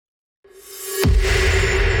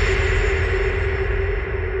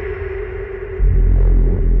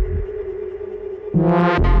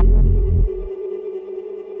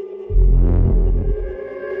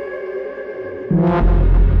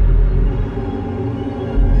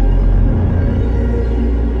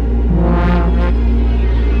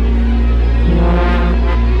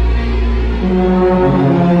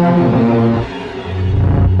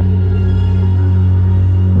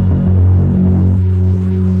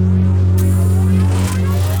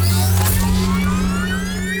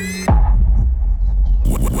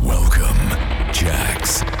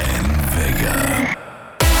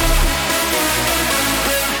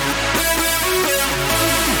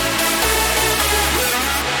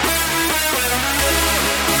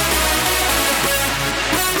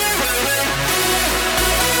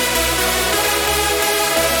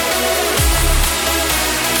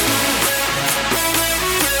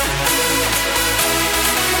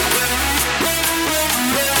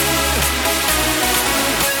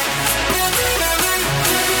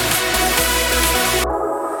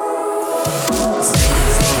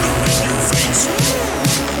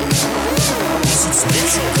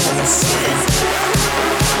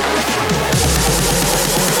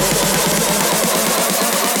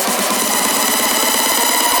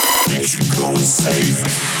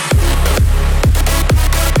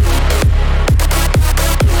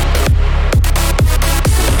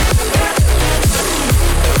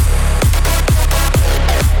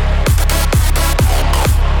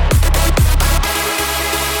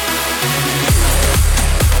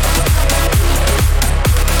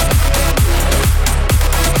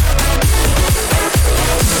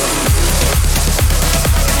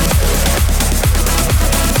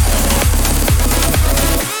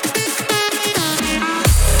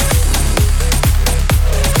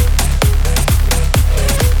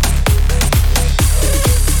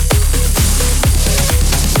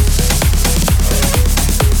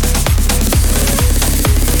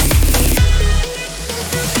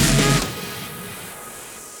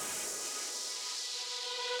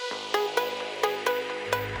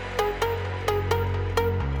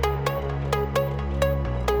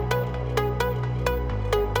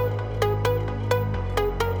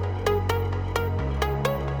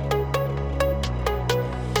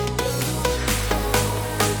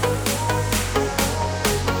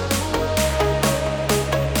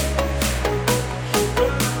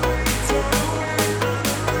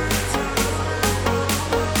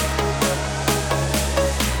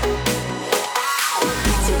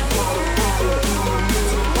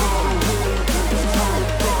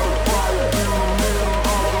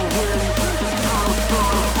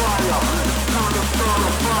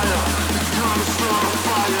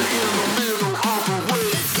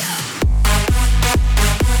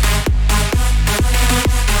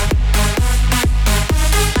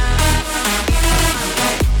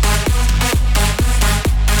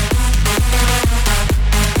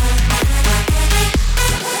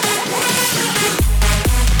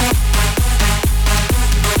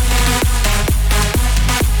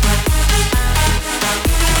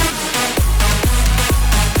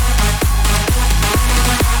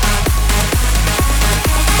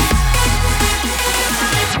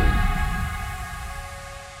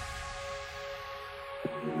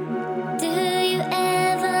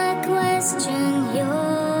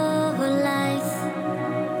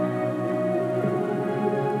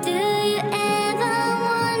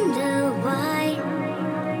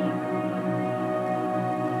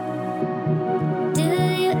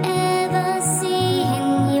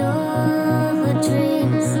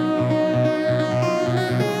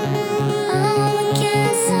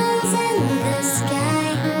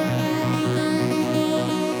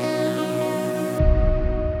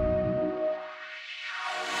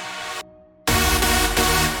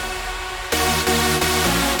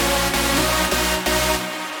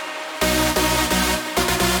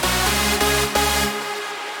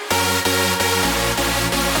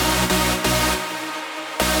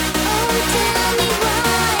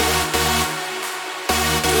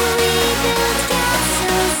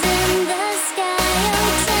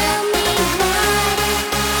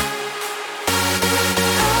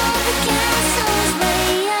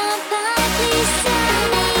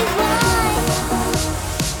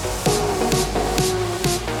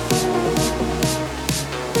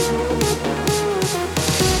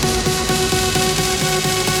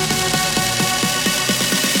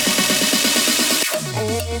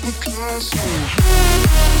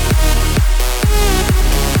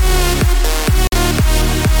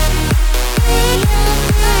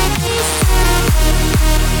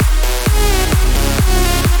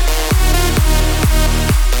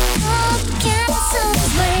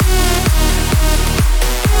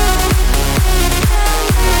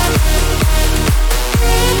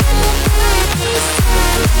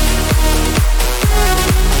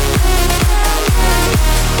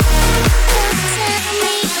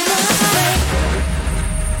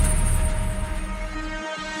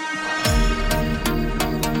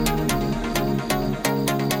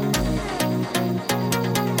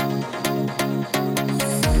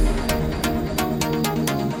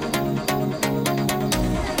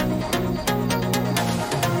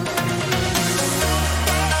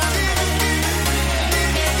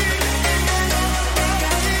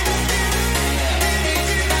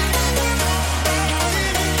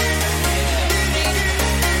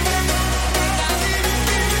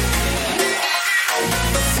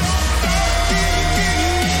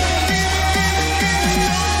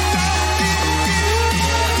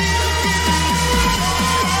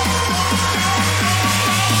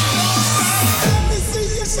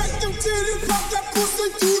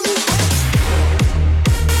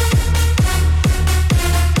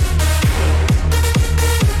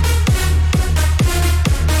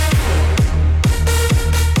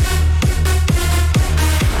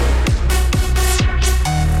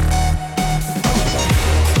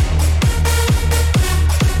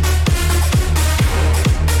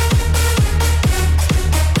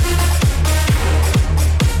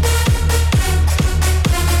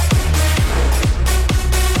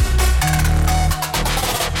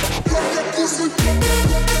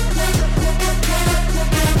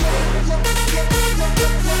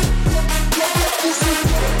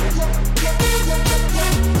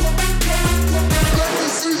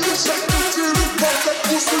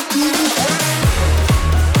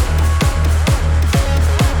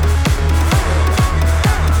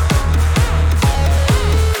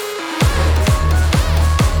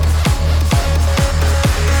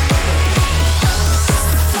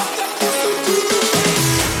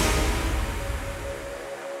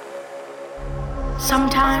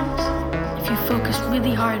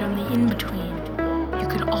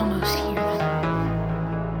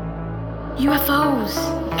UFOs,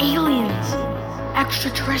 aliens,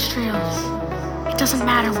 extraterrestrials. It doesn't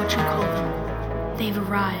matter what you call them. They've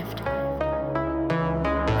arrived.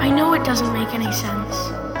 I know it doesn't make any sense,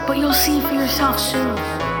 but you'll see for yourself soon.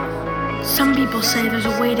 Some people say there's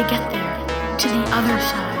a way to get there, to the other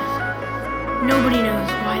side. Nobody knows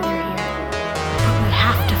why they're here, but we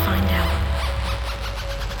have to find out.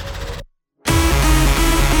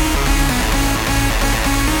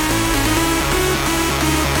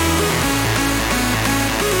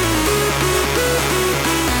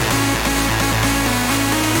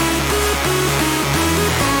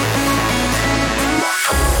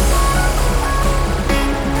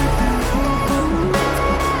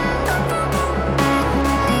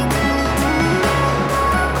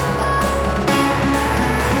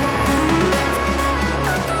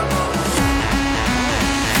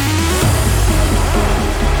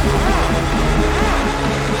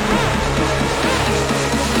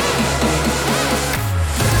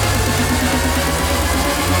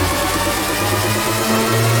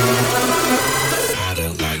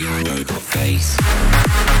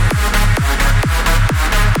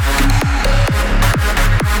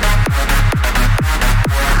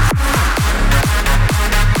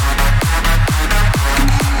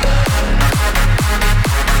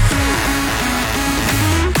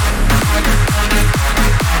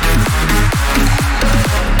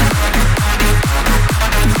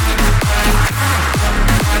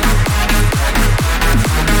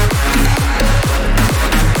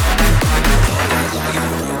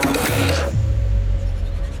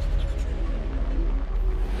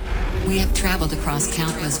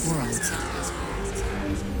 Countless worlds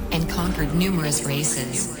and conquered numerous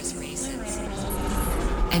races.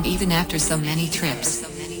 And even after so many trips,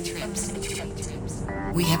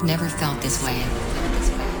 we have never felt this way.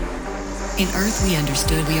 In Earth we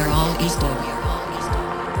understood we are all equal.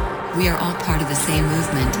 We are all part of the same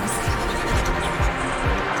movement.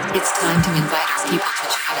 It's time to invite our people to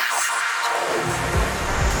join us.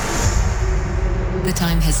 The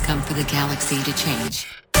time has come for the galaxy to change.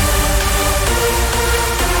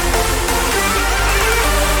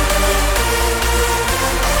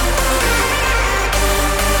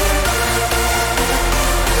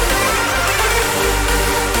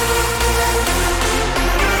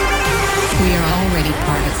 We are already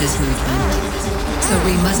part of this movement, so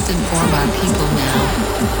we must inform our people now.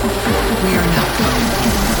 We are not alone.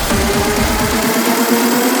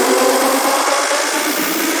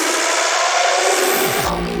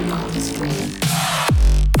 Only love is free.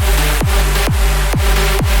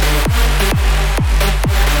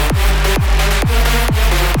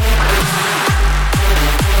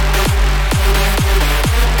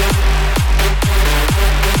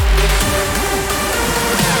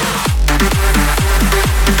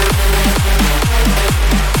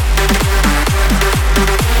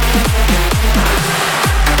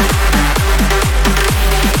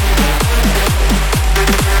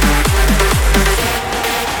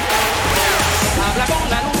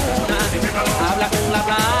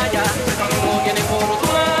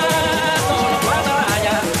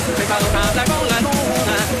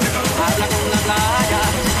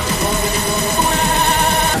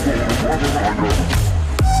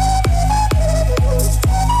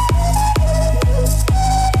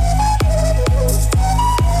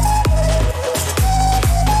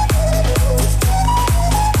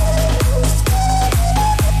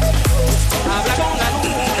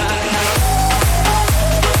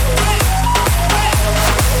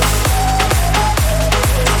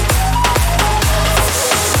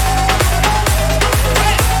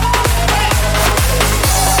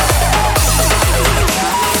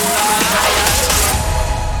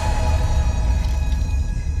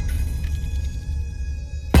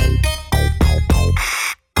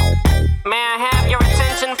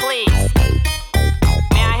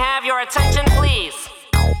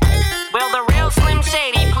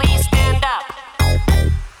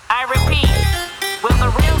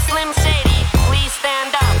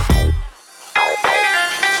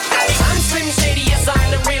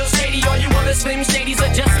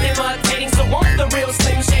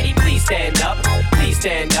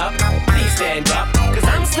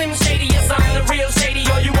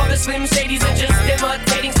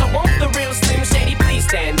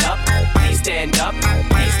 Stand up.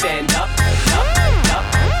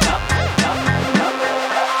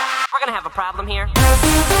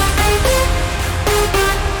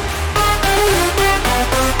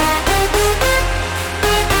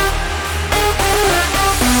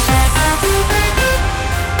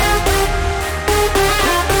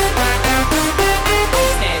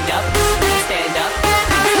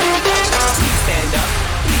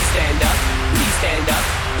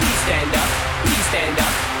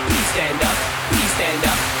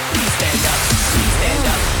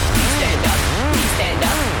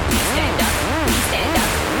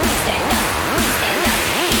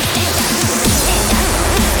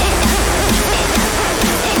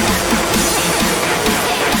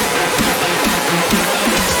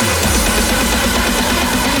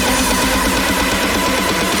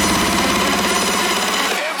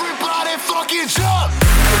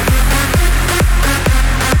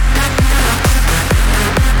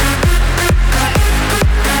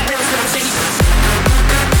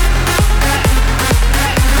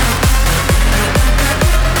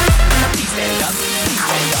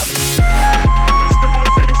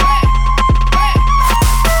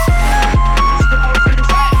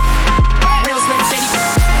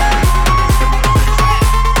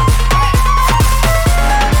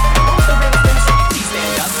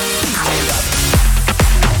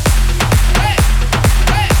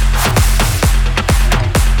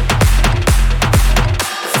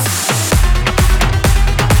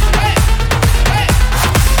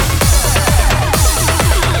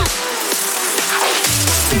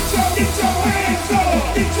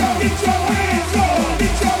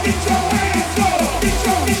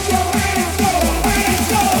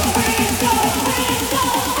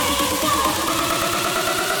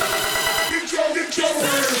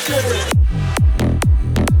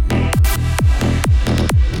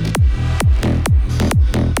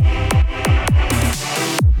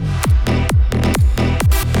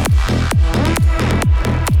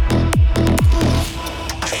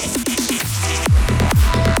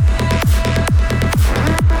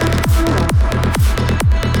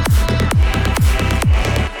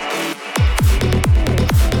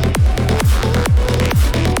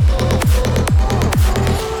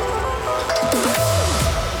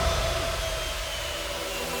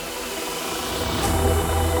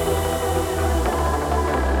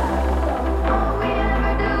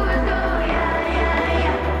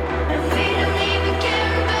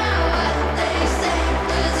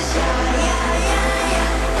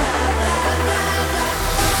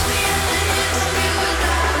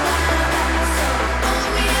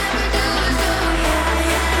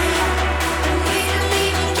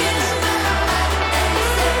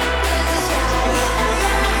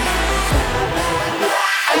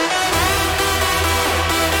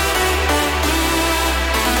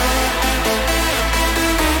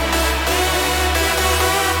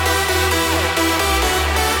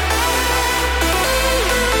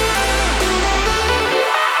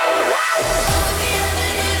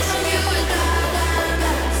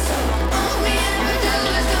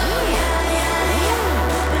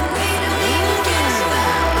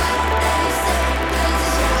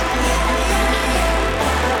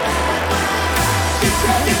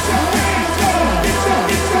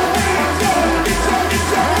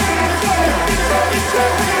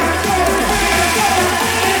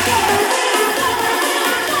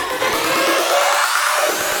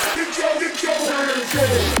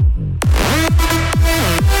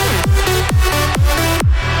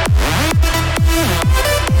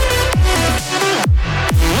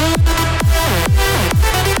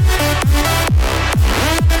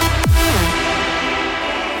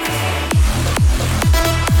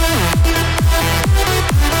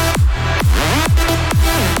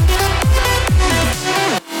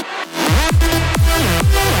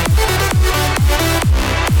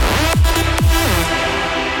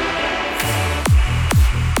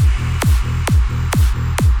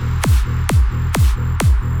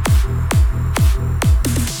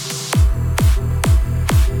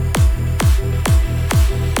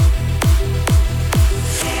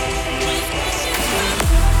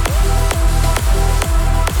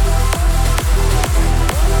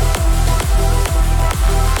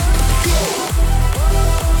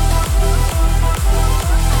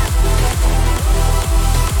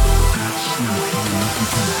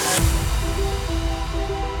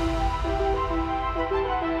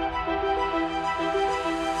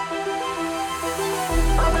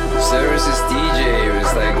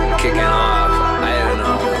 just like kicking off. I don't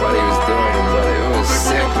know what he was doing, but it was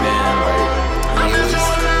sick, man. Like he was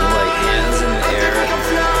like hands in the air.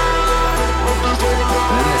 And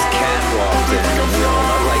then this cat walked in, you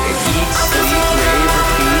know, like a eat, sleep, rave,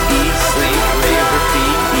 repeat, eat, sleep, rave,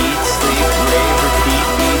 repeat, eat, sleep, rave,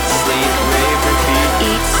 repeat, eat, sleep, rave, repeat,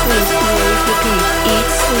 eat, sleep, rave, repeat, eat,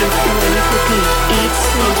 sleep, rave, repeat, eat,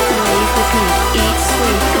 sleep, rave,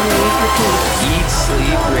 repeat, eat,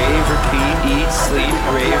 sleep, rave, repeat, eat, sleep, rave, repeat, eat, sleep,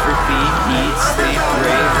 rave, repeat, eat, sleep,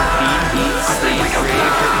 rave, repeat, eat, sleep,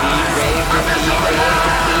 rave, repeat, rave, repeat,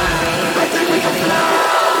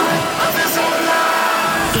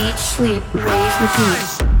 eat, sleep, rave,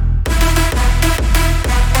 repeat.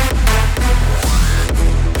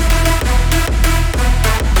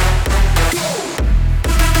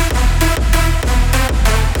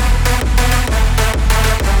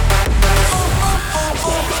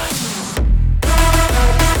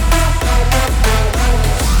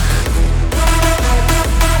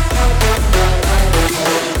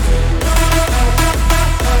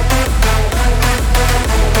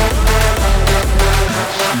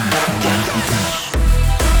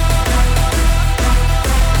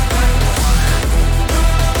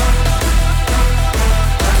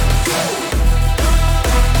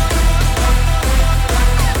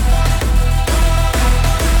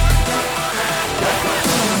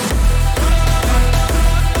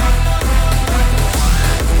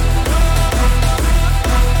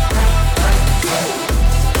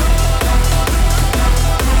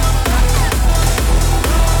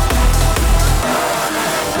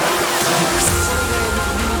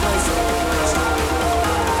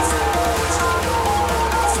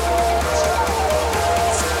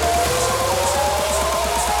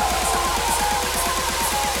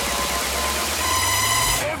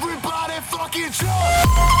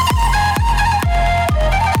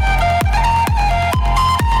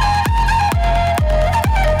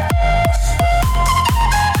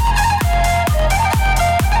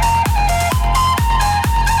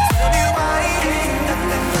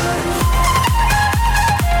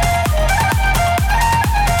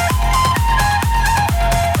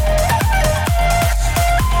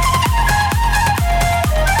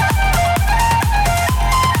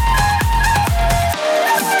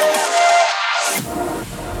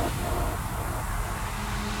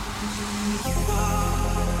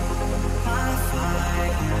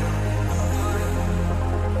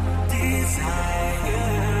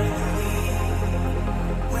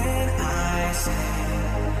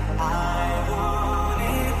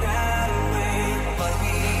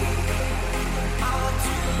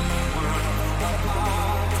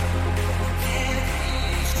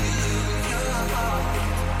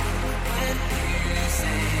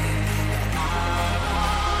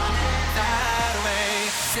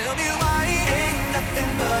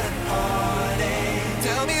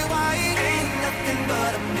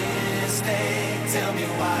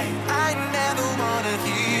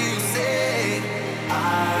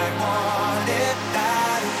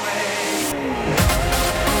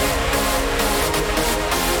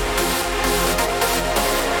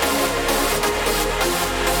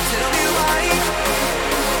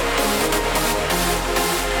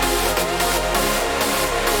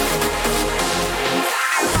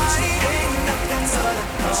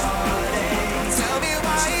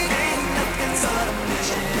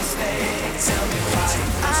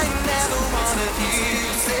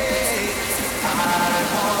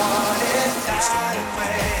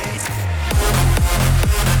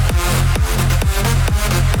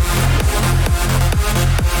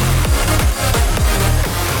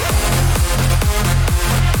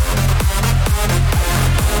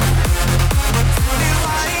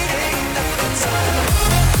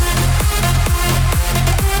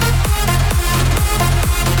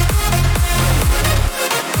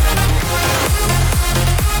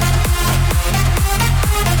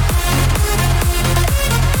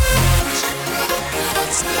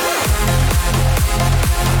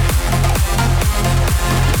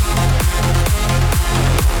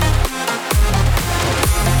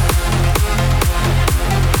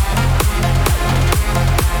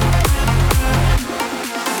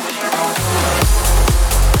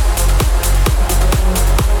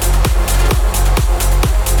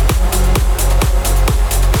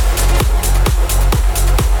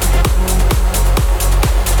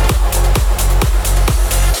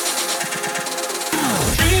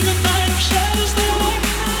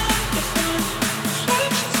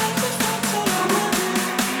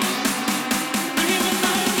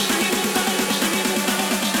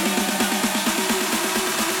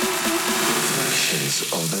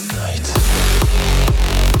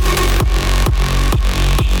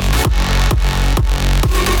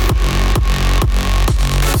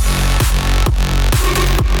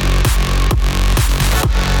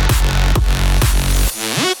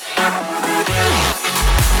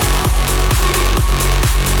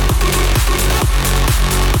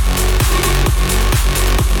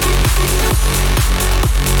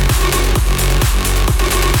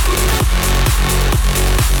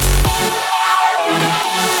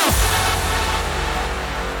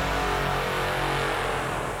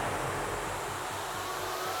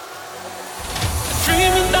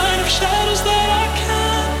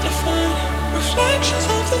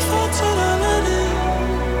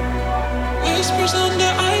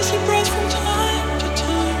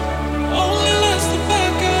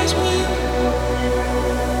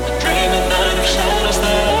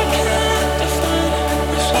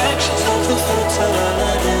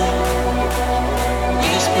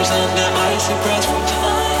 whispers under icy breath from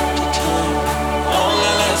time to time.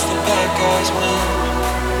 Only lets the bad guys win.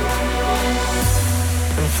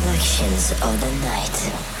 Reflections of the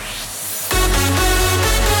night.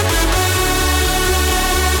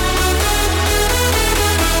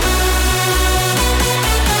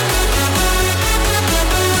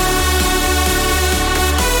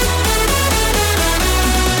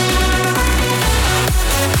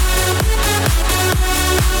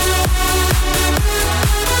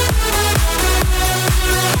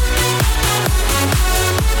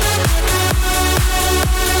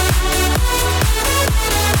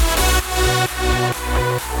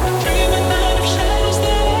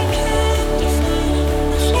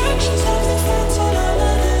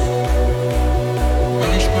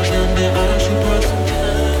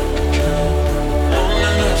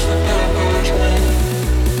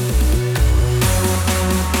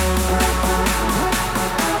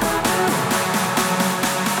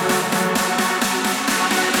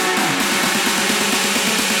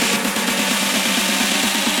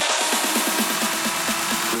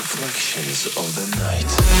 Of the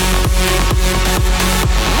night.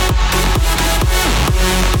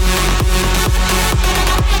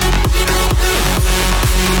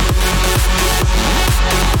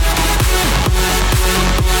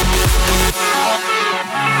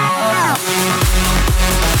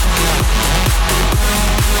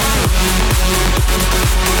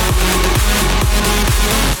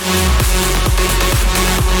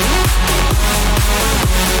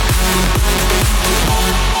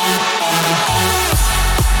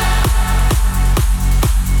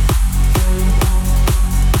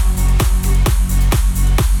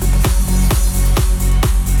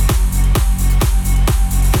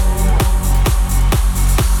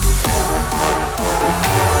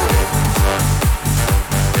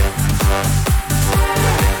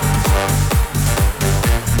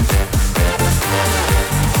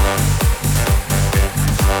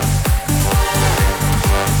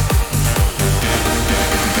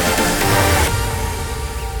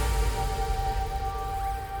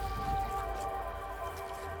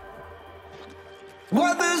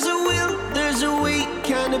 Well, there's a will, there's a way,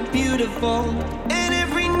 kind of beautiful. And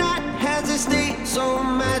every night has a state so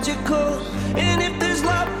magical. And if there's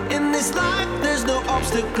love in this life, there's no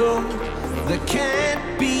obstacle that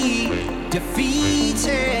can't be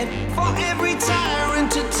defeated. For every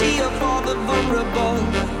tyrant, a tear for the vulnerable.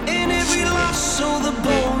 In every loss, so the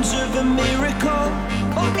bones of a miracle.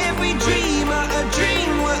 For every dreamer, a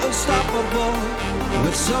dream we're unstoppable.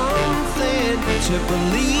 With something to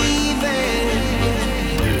believe in.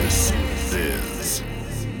 This is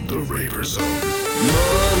the Raver Zone.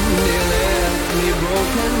 Monday left me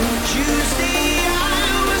broken. Tuesday I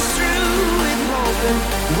was through with hoping.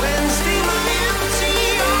 Wednesday my empty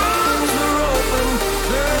arms were open.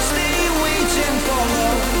 Thursday waiting for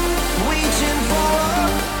love, waiting for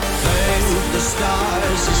love. Thank the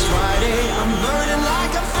stars it's Friday. I'm burning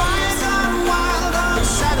like a fire gone wild on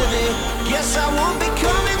Saturday. Guess I won't be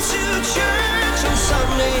coming to church on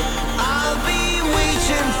Sunday. I'll be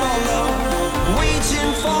waiting for love,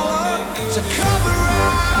 waiting for love to come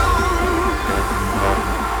around.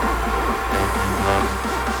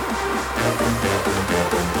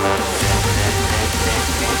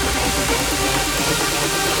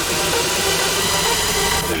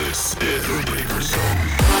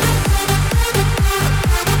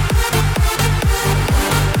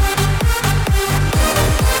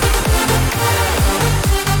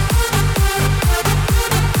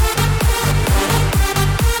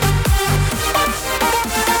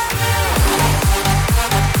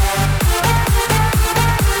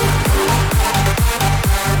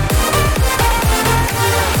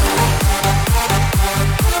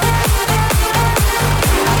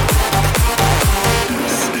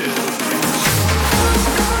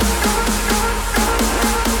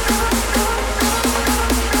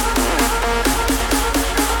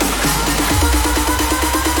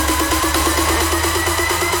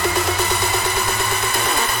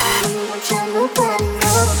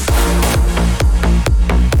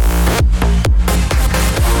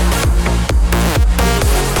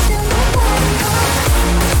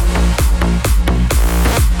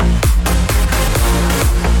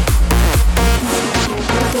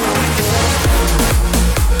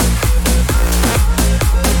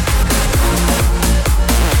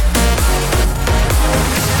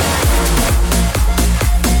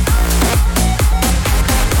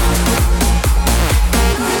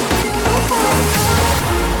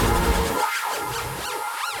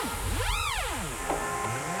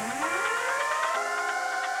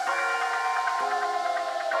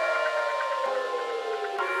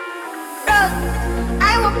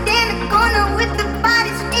 walked in the corner with the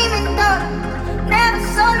body screaming up. Never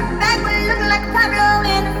saw the back, but it looked like Pablo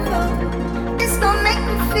in the front. This gon' make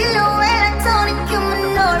me feel away like Tony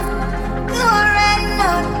North. You already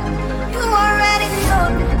know, you already know.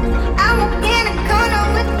 I walk in the corner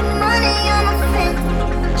with the money on my finger.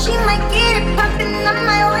 She might get it poppin', I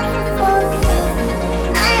might wait for it.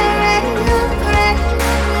 I already know,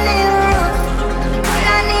 never wrong. All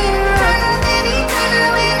I need is run, baby, turn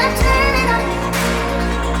it when I turn it on.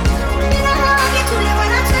 You know how I get to you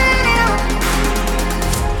when I turn it on.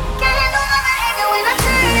 Can't handle my behavior when I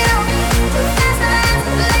turn it on. Too fast, I have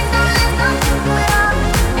to let go, let go.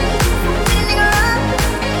 Feeling nigga run.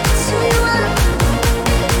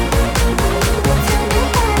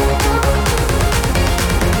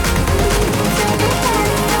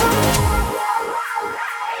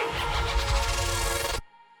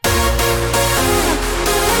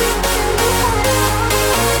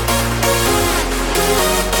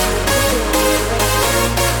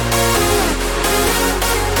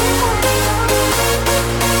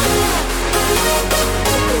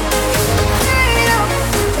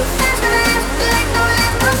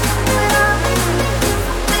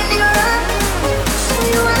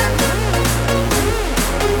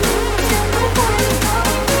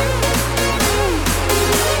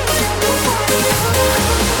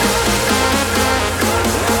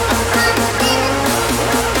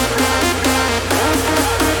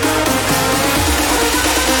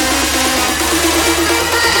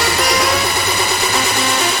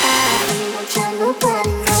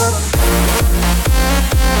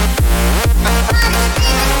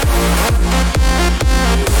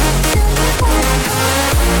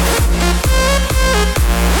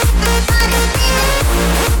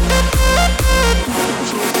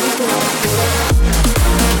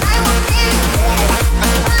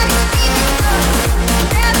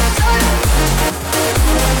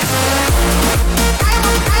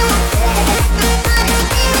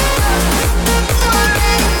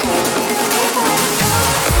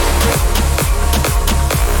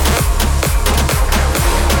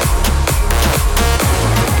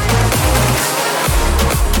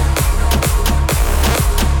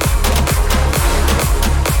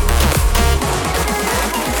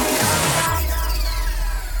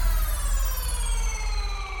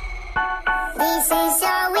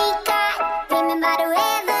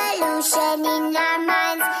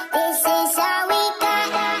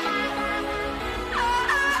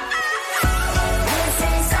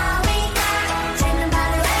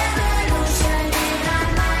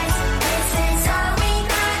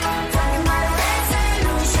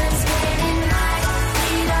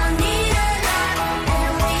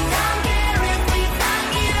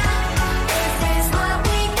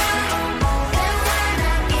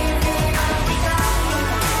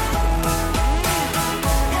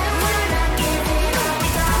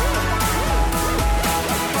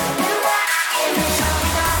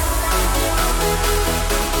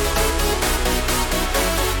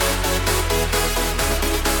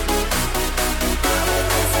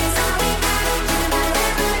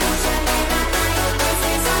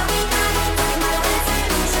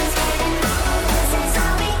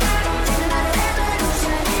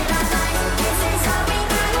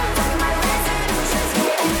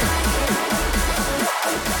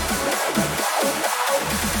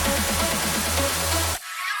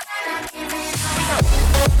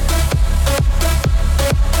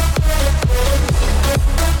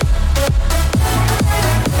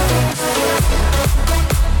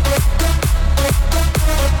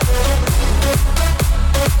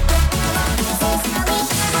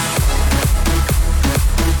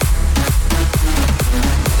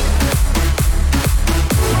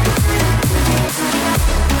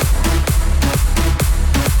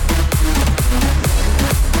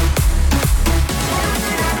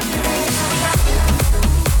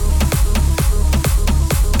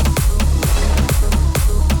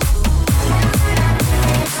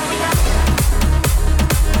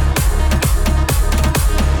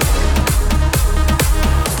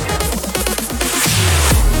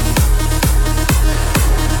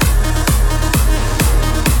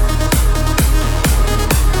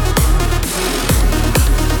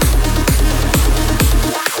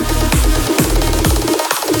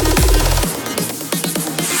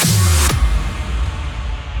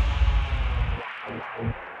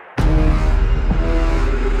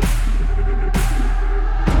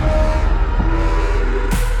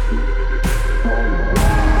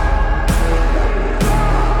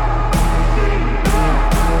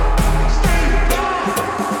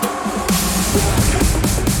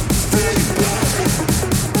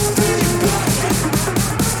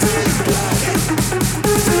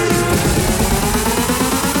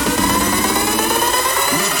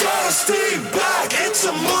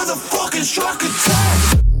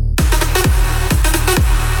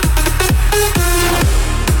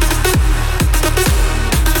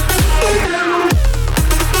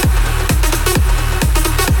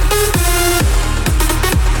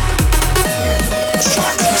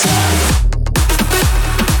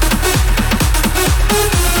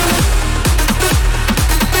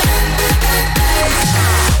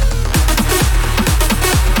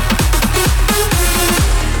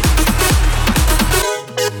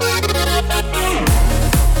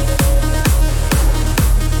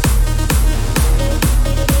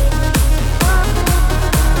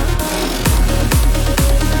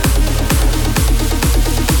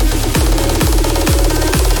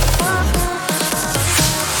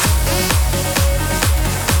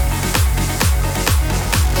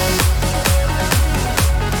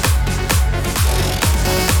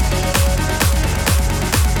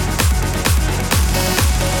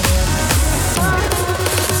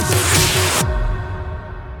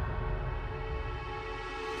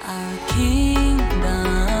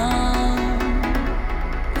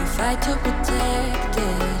 fight to protect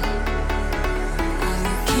it. Our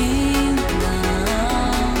kingdom,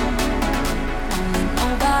 only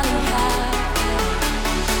nobody has it.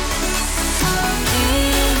 Our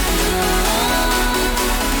kingdom,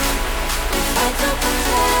 we fight to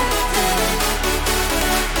protect it.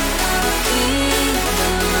 Our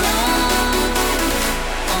kingdom,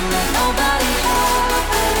 only nobody has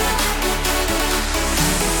it.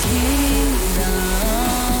 Kingdom,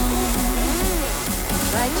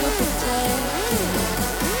 fight to protect it.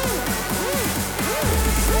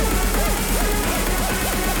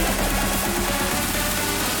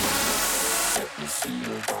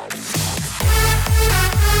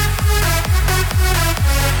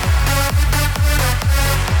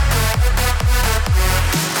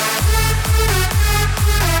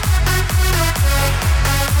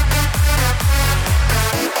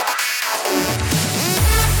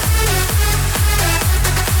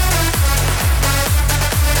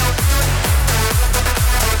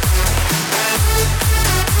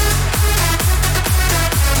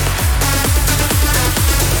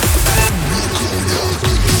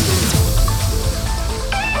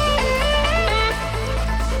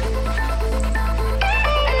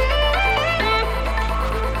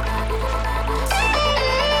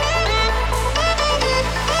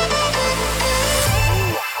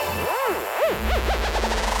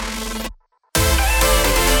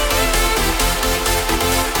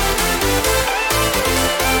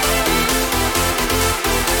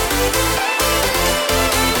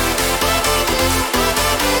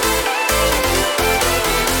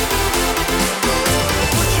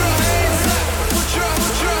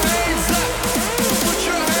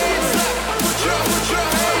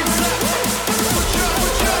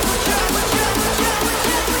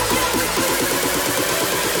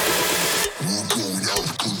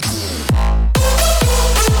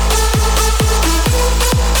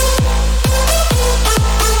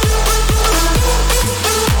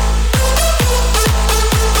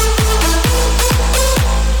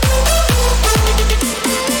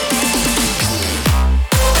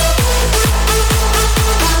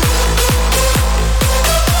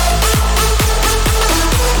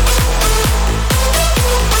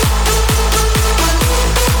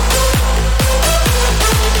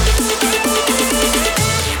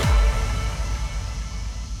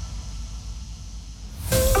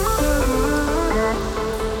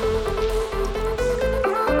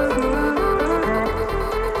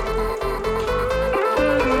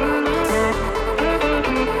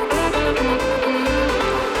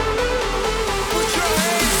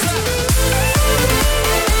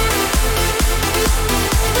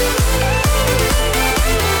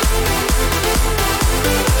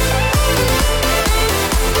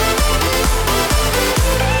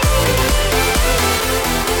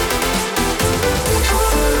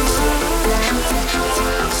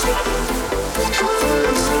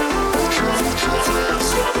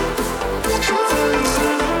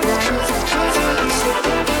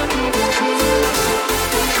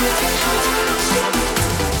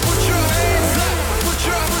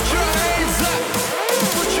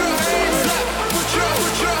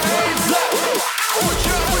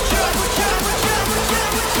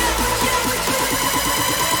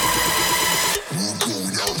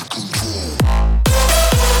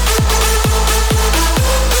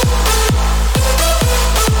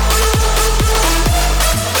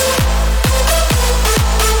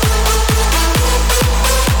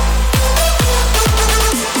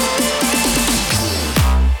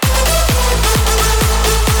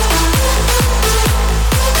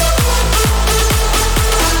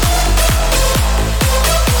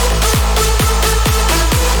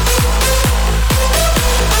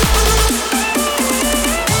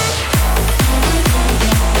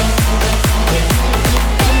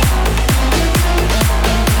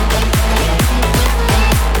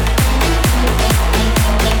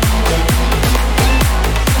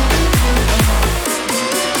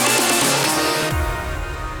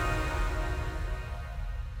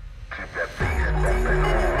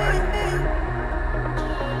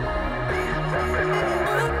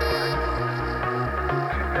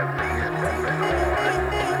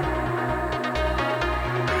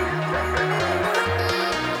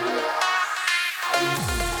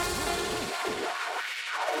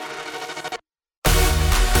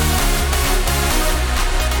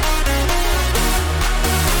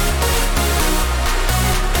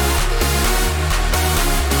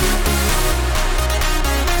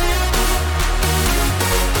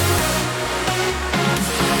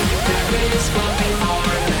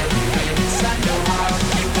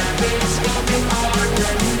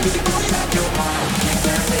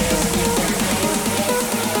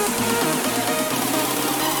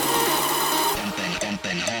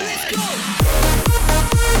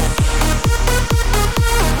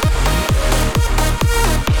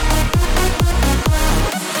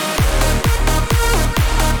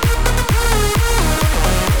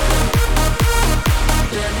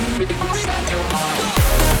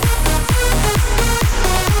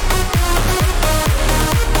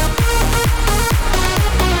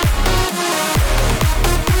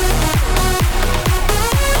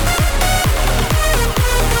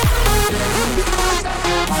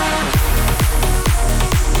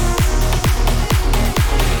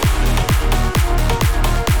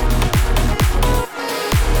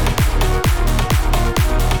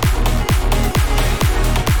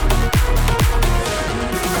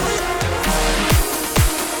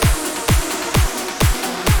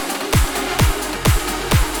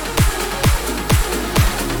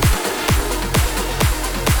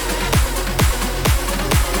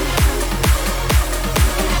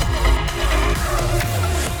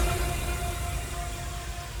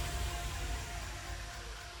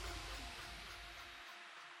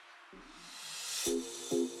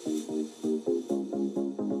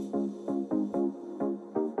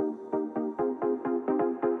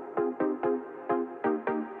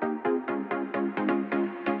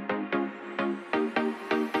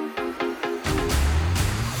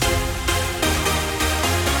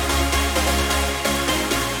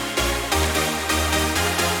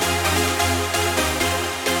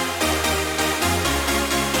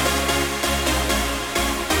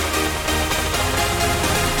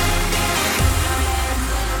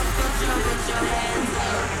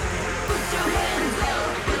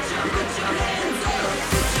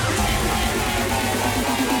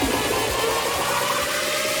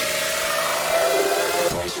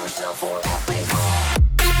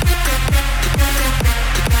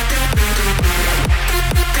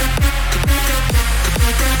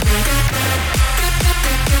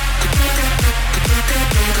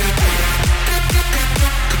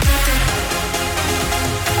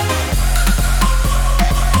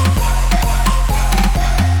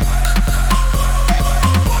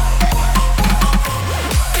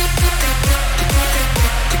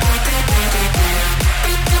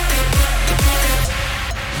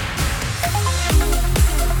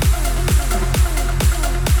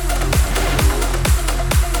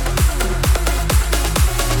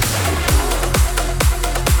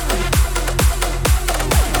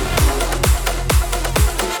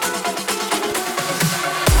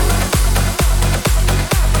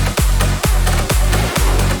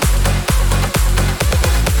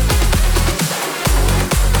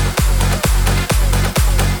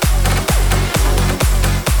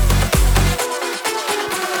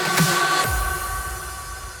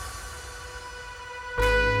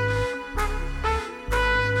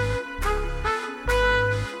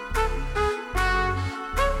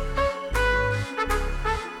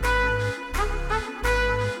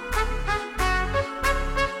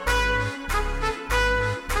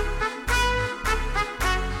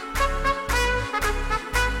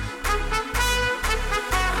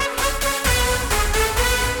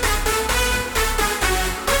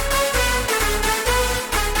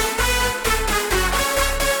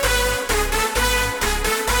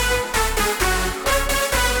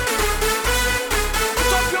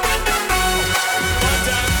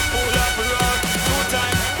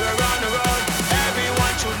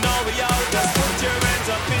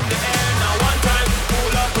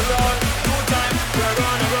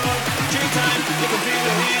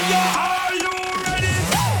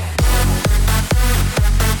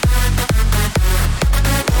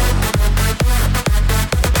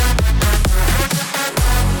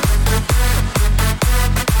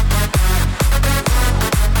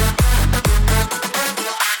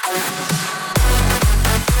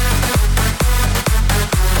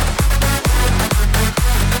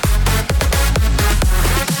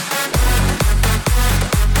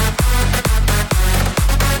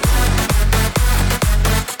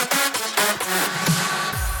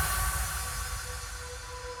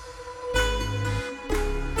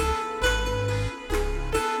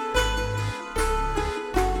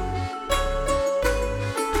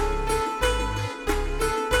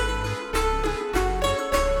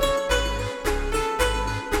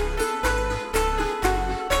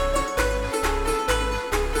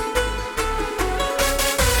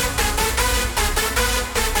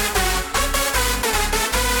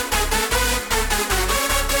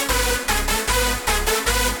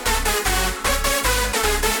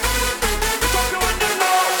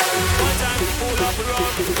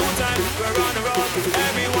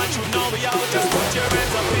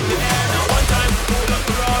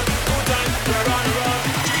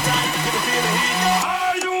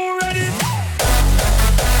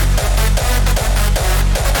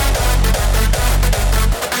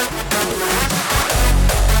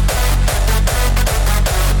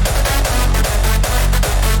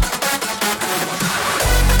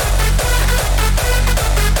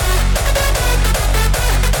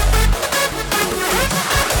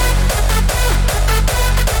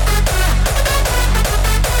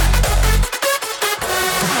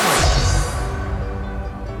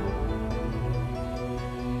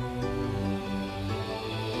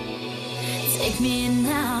 me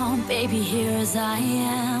now, baby, here as I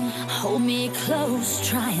am. Hold me close,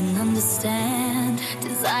 try and understand.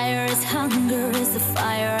 Desire is hunger, is the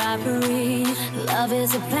fire I breathe. Love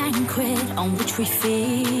is a banquet on which we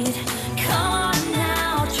feed. Come on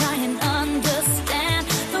now, try and understand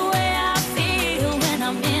the way I feel when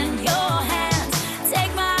I'm in your hands.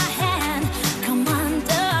 Take my hand, come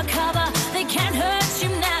undercover. They can't hurt you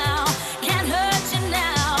now, can't hurt you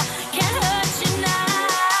now, can't hurt you now.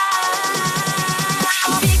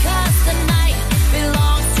 Because the night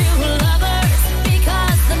belongs to lovers.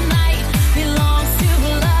 Because the night belongs to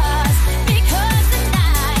us. Because the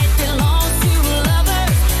night belongs to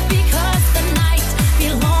lovers. Because the night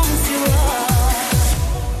belongs to us.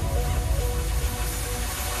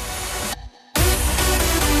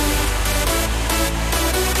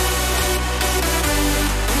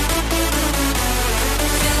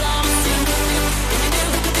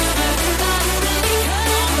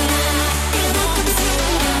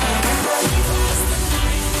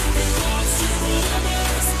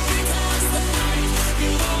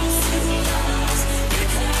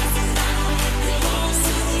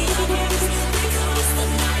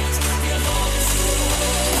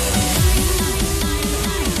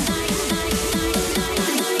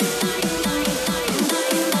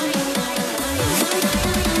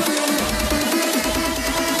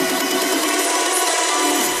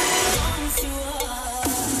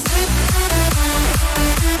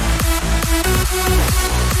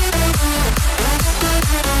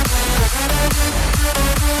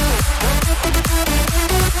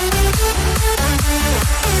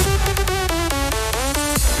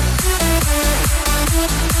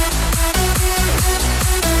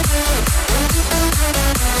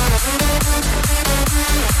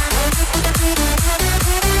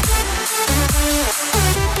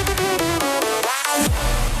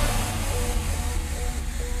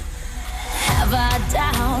 Have I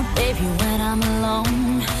doubt, baby, when I'm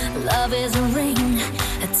alone? Love is a ring,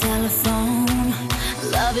 a telephone.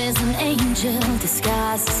 Love is an angel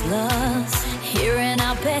disguised as lust. Here in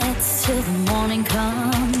our beds till the morning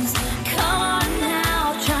comes. Come on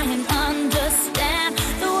now, try and understand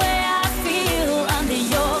the way I feel under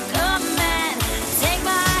your command. Take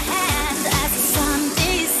my hand as the sun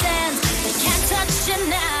descends. They can't touch you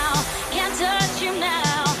now, can't touch you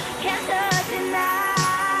now, can't touch you now.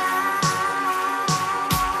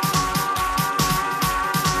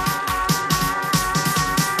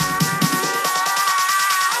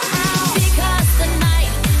 Because the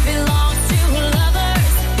night belongs to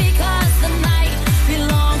lovers. Because the night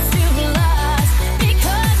belongs to us.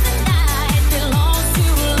 Because the night belongs to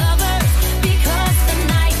lovers. Because the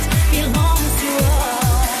night belongs to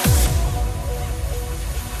us.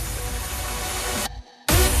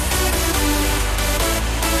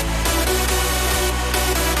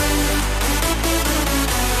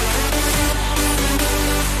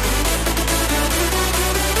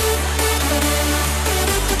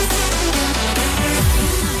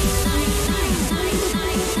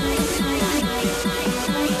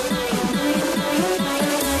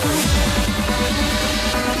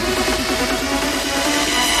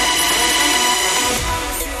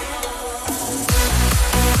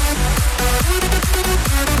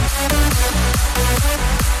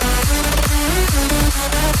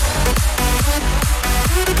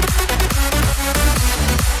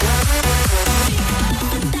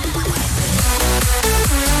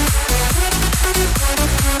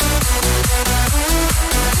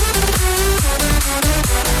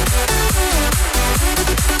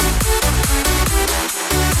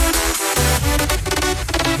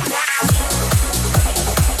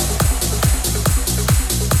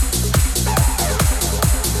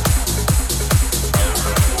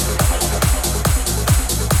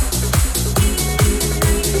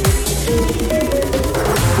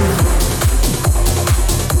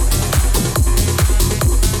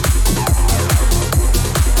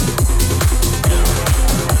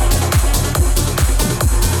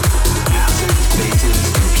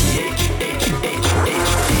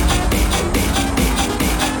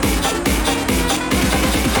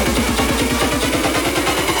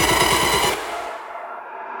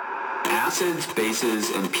 Acids, bases,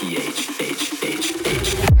 and pH.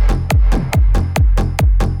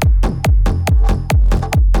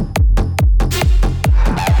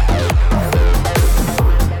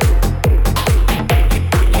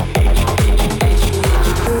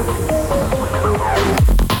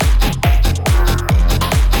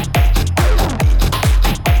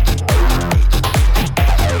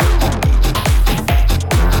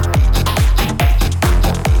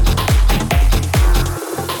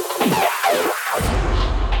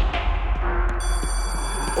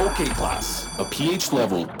 pH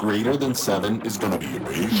level greater than 7 is gonna be a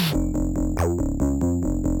base.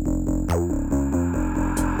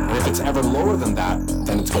 And if it's ever lower than that,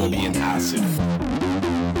 then it's gonna be an acid.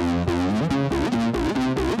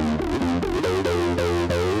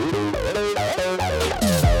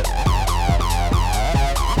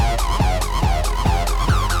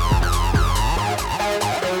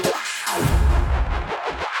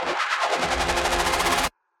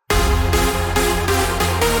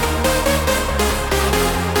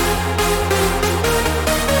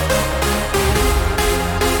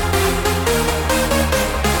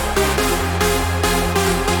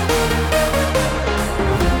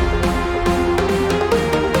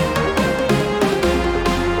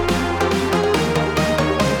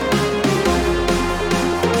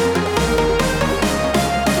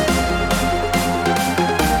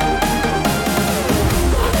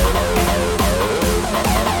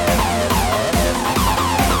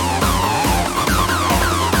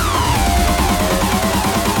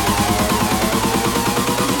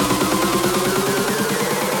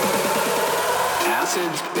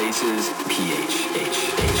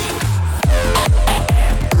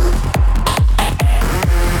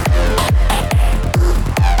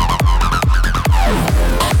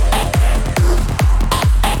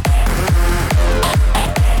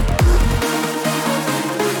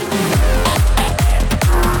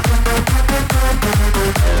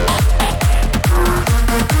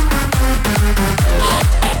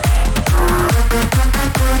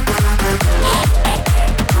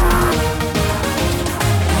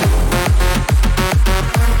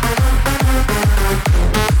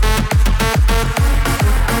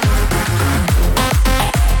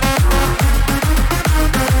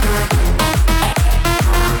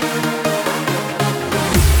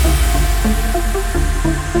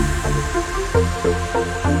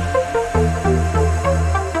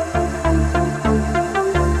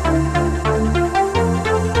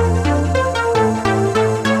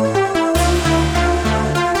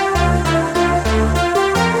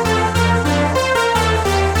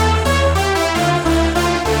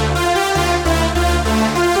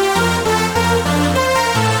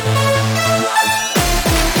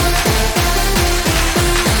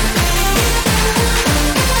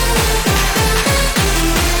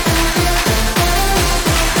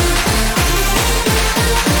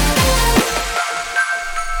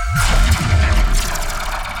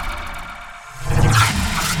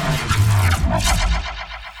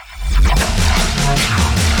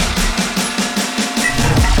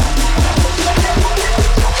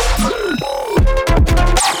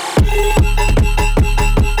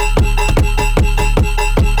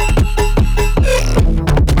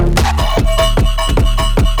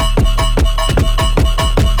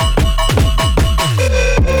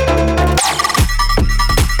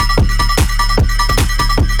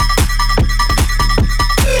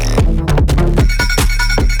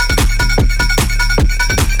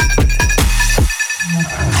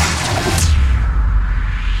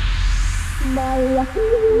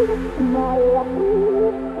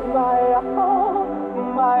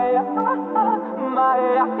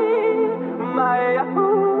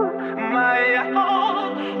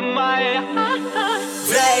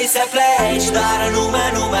 Vrei să pleci, dar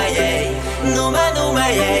numai ei,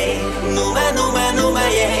 numai ei,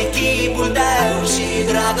 numai ei, chipul tău și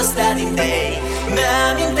dragostea din tei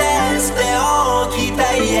mi-amintesc de ochii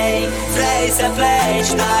tăi ei. Vrei să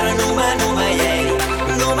pleci, dar numai ei,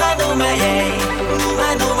 numai ei,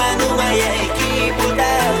 numai ei, chipul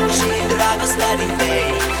tău și dragostea din tei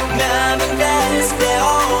mi-amintesc de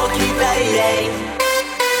ochii tăi ei.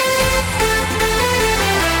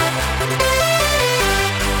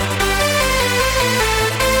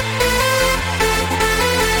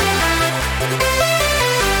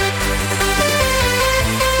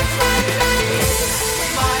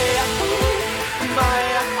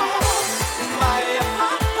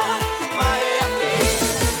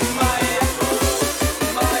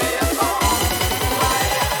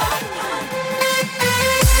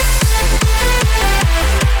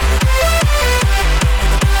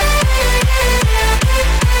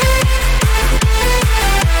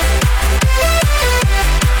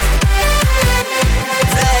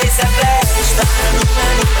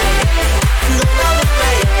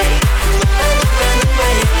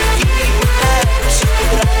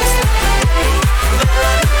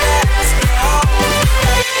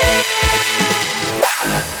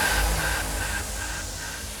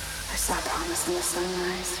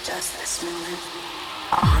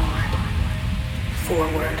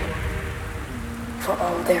 Forward, for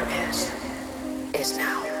all there is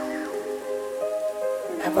now.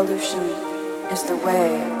 Evolution is the way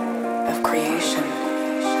of creation.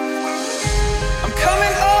 I'm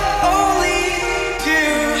coming up only to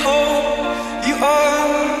hold you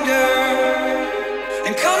under,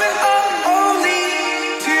 and coming up only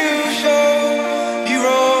to show you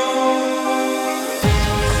wrong.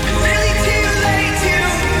 And really too late to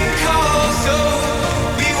call, so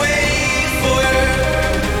we wait for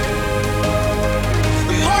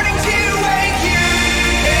the morning to wake you.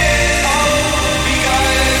 It's all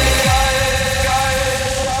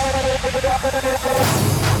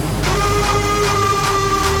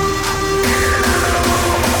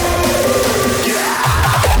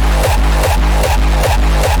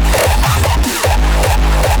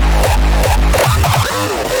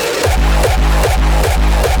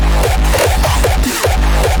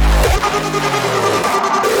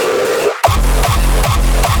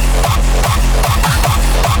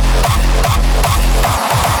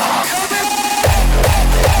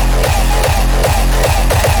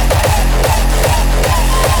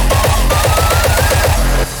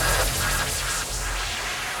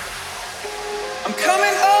I'm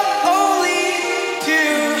coming up.